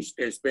changed.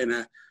 There's been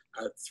a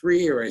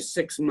 3 or a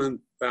 6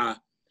 month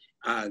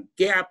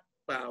gap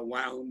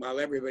while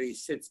everybody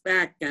sits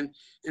back, and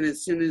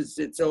as soon as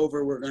it's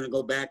over, we're going to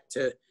go back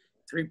to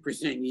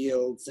 3%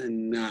 yields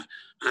and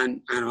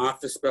on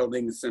office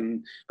buildings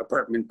and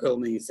apartment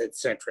buildings,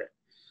 etc.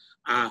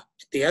 At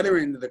the other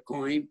end of the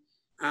coin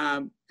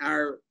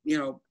are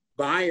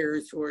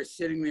buyers who are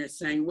sitting there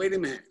saying, "Wait a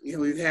minute,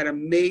 we've had a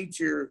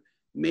major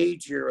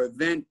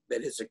event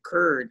that has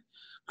occurred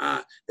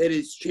that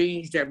has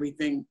changed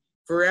everything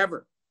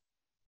forever,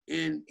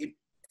 and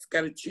it's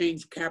got to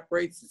change cap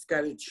rates. It's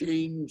got to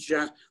change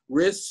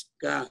risk.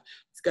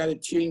 It's got to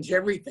change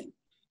everything."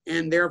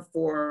 And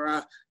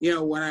therefore,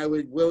 what I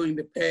was willing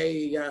to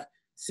pay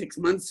 6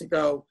 months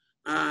ago,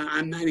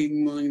 I'm not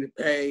even willing to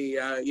pay,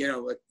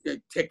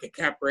 take a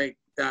cap rate,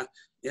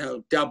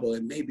 double,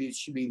 and maybe it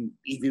should be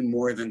even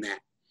more than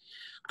that.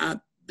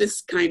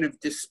 This kind of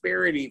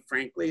disparity,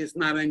 frankly, is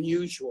not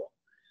unusual.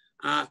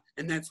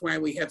 And that's why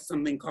we have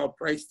something called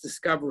price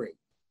discovery.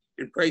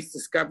 And price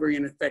discovery,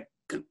 in effect,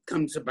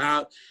 comes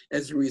about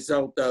as a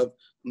result of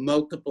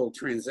multiple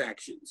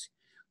transactions.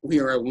 We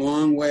are a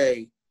long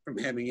way from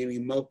having any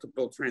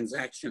multiple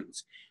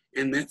transactions.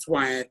 And that's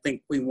why I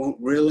think we won't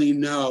really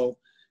know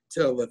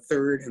till the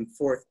third and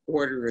fourth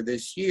quarter of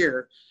this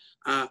year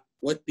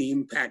what the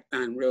impact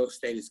on real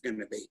estate is going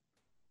to be.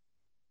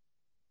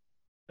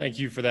 Thank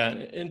you for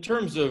that. In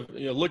terms of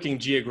looking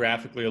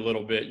geographically a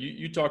little bit,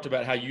 you talked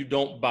about how you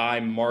don't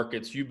buy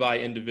markets, you buy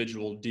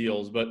individual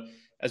deals. But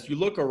as you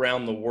look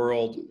around the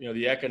world,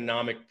 the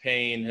economic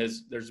pain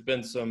there's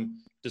been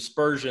some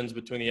dispersions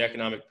between the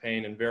economic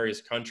pain in various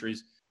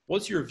countries.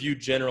 What's your view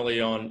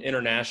generally on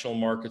international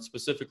markets,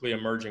 specifically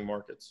emerging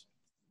markets?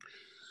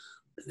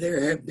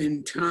 There have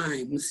been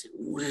times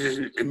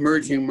when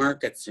emerging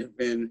markets have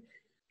been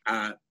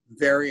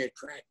very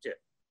attractive.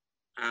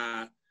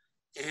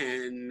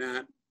 And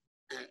at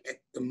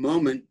the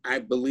moment, I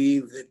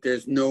believe that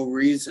there's no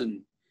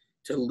reason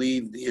to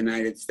leave the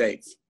United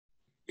States.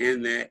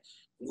 And that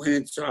when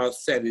it's all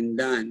said and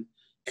done,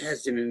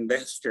 as an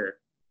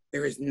investor,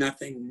 there is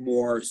nothing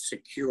more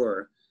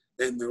secure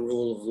than the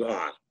rule of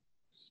law.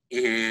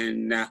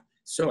 And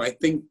so I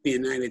think the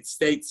United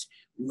States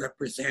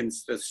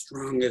represents the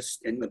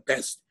strongest and the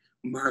best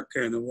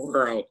market in the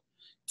world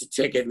to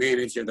take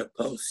advantage of the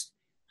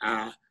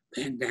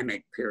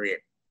post-pandemic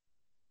period.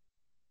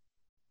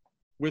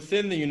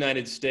 Within the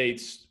United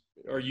States,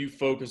 are you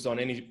focused on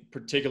any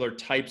particular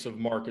types of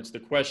markets? The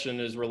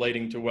question is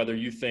relating to whether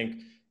you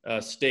think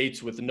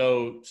states with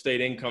no state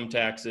income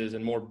taxes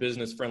and more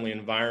business-friendly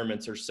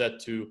environments are set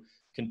to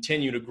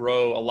continue to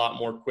grow a lot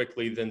more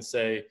quickly than,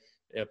 say,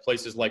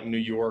 places like New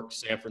York,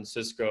 San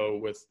Francisco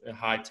with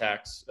high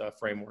tax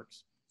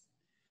frameworks.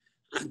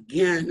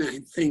 Again, I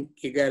think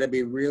you got to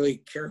be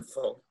really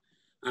careful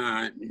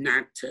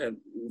not to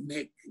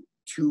make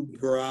too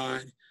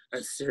broad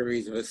a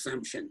series of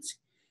assumptions.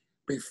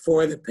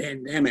 Before the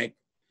pandemic,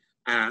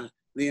 the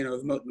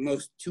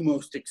two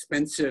most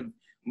expensive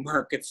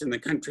markets in the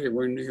country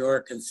were New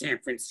York and San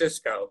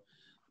Francisco,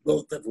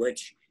 both of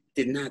which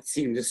did not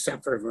seem to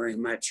suffer very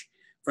much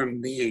from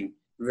being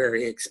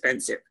very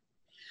expensive.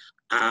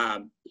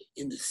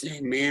 In the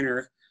same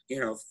manner,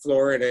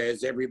 Florida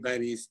is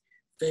everybody's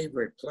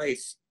favorite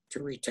place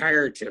to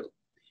retire to.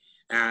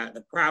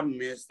 The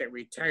problem is that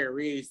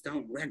retirees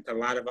don't rent a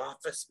lot of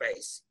office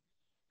space,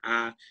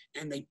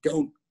 and they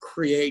don't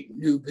create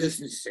new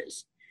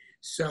businesses.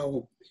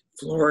 So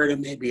Florida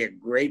may be a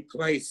great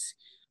place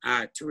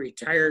to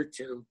retire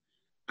to,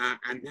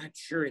 I'm not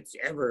sure it's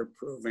ever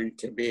proven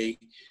to be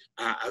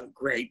a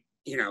great,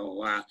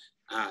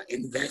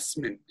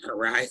 investment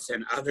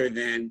horizon, other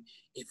than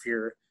if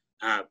you're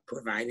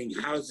providing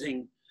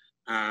housing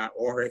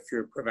or if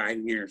you're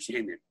providing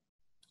entertainment.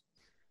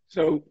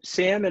 So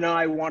Sam and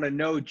I want to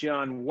know,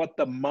 John, what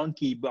the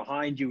monkey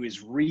behind you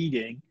is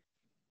reading.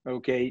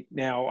 Okay,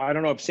 now I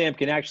don't know if Sam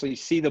can actually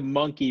see the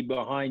monkey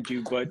behind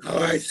you, but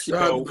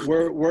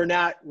we're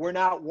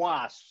not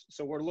wasps,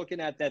 so we're looking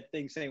at that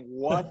thing saying,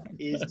 what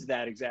is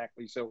that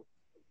exactly? So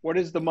what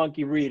is the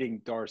monkey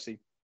reading, Darcy?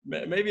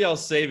 Maybe I'll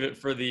save it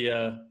for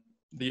the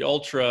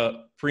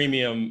ultra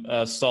premium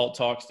SALT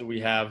talks that we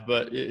have,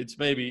 but it's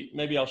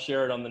maybe I'll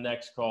share it on the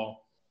next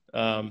call.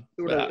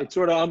 It's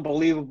sort of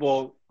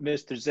unbelievable,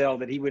 Mr. Zell,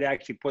 that he would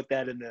actually put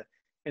that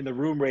in the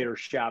Room Raider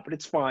shop, but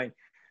it's fine.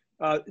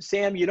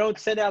 Sam, you don't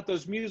send out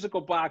those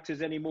musical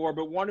boxes anymore,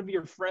 but one of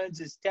your friends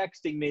is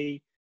texting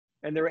me,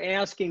 and they're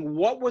asking,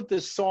 what would the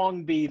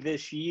song be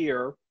this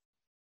year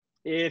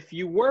if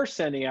you were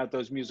sending out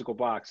those musical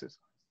boxes?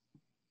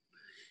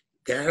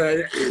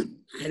 God,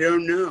 I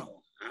don't know.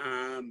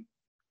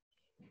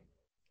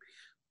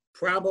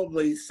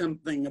 Probably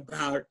something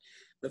about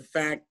the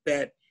fact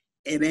that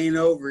it ain't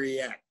over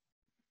yet.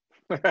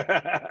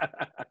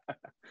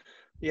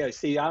 Yeah,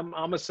 see, I'm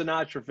a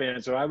Sinatra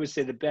fan, so I would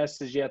say the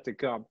best is yet to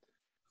come.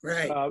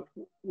 Right.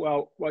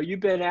 Well, you've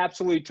been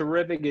absolutely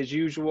terrific as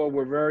usual.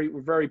 We're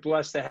very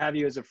blessed to have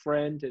you as a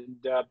friend. And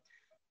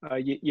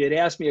you had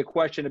asked me a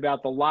question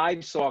about the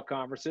live SALT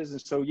conferences,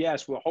 and so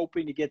yes, we're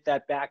hoping to get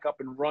that back up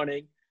and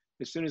running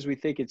as soon as we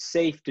think it's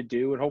safe to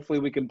do, and hopefully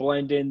we can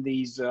blend in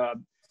these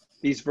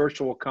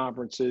virtual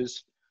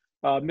conferences.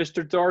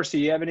 Mr.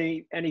 Darcy, you have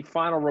any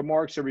final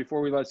remarks here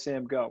before we let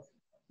Sam go?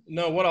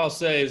 No, what I'll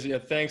say is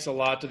thanks a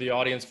lot to the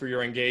audience for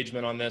your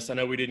engagement on this. I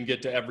know we didn't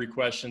get to every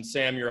question.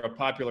 Sam, you're a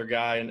popular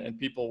guy, and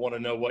people want to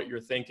know what you're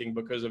thinking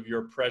because of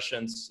your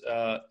prescience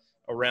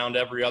around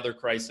every other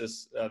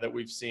crisis that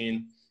we've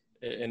seen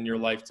in your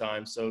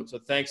lifetime. So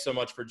thanks so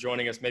much for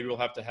joining us. Maybe we'll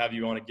have to have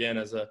you on again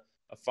as a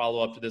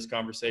follow-up to this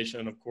conversation.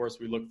 And of course,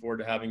 we look forward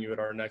to having you at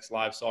our next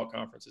live SALT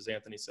conference, as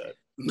Anthony said.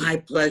 My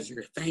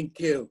pleasure. Thank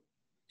you.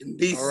 And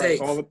be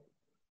safe.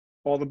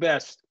 All the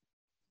best.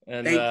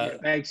 And Thank you.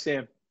 Thanks,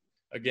 Sam.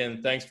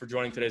 Again, thanks for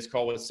joining today's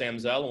call with Sam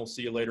Zell, and we'll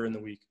see you later in the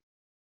week.